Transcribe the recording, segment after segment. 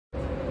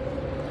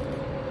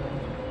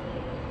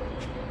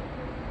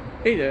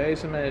Hey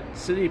guys, I'm at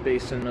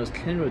city-based cinemas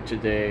Kenwood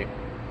today,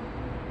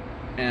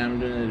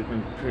 and I'm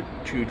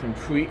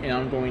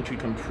going to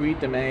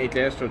complete the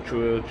Madagascar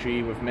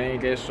trilogy with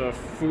Madagascar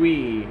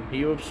 3,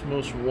 Europe's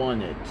Most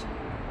Wanted.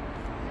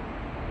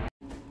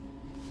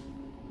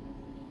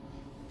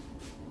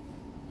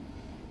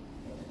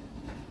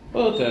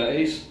 Well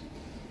guys,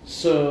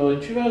 so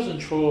in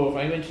 2012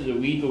 I went to the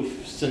Regal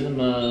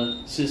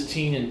Cinema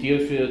 16 in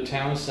Deerfield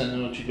Town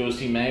Center to go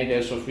see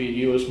Madagascar 3,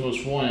 Europe's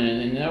Most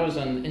Wanted, and that was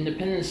on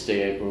Independence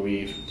Day, I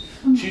believe.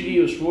 2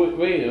 years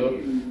later,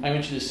 I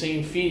went to the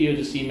same theater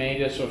to see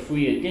Madagascar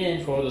 3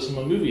 again for the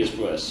Summer Movie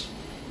Express.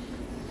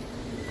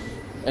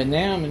 And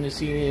now I'm going to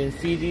see it in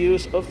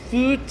theaters a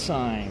third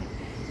time.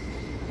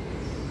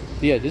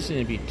 Yeah, this is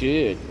going to be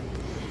good.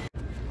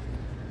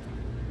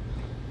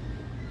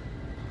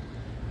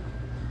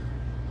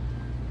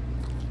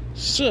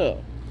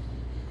 So,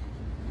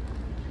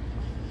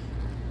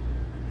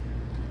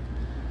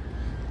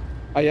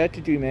 I had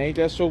to do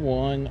Madagascar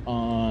 1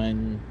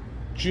 on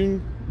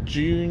June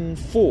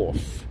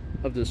 4th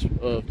of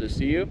this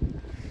year.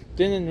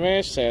 Then in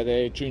last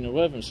Saturday, June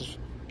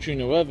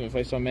 11th,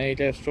 I saw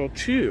Madagascar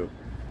 2,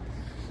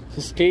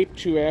 Escape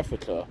to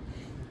Africa.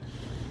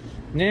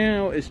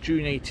 Now it's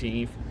June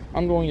 18th.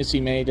 I'm going to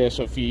see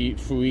Madagascar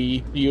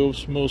 3,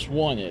 Europe's Most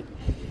Wanted.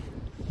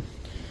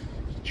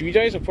 So you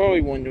guys are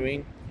probably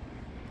wondering,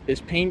 is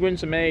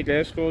Penguins of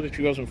Madagascar the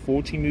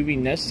 2014 movie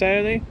next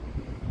Saturday?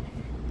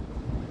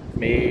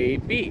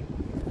 Maybe.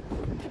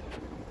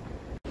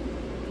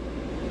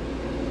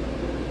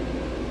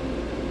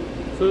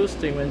 First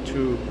they went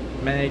to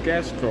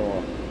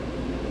Madagascar,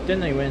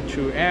 then they went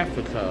to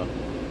Africa,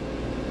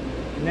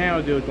 now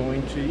they're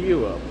going to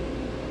Europe.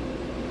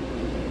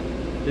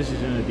 This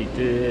is going to be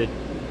good.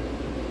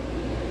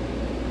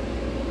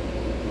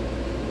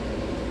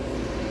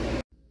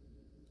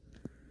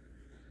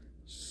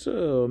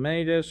 So,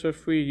 Madagascar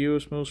 3,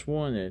 Europe's Most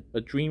Wanted,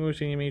 a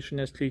DreamWorks Animation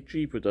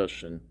SKG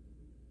production.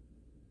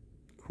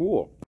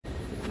 Cool.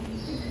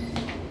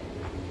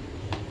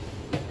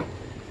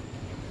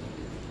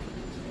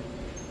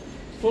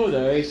 So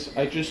guys,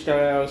 I just got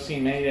out of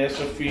seeing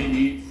Madagascar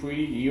 3,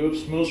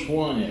 Europe's Most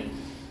Wanted.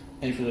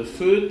 And for the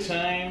third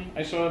time,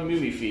 I saw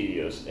movie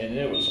theaters, and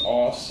it was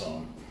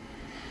awesome.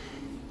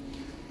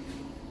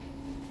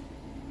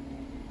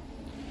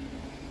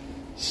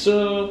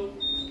 So,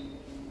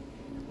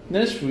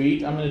 next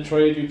week, I'm going to try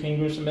to do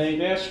Penguins of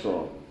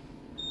Madagascar.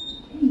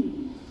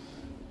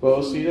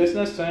 Well, see you guys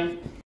next time.